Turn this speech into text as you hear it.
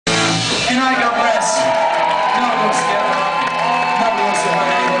night, God bless. Nobody wants to get hurt. Nobody wants to hurt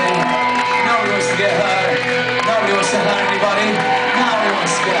anybody. Nobody wants to get hurt. Nobody wants to hurt anybody. Nobody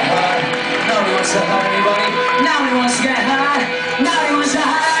wants to get hurt. Nobody wants to hurt anybody. Nobody wants to get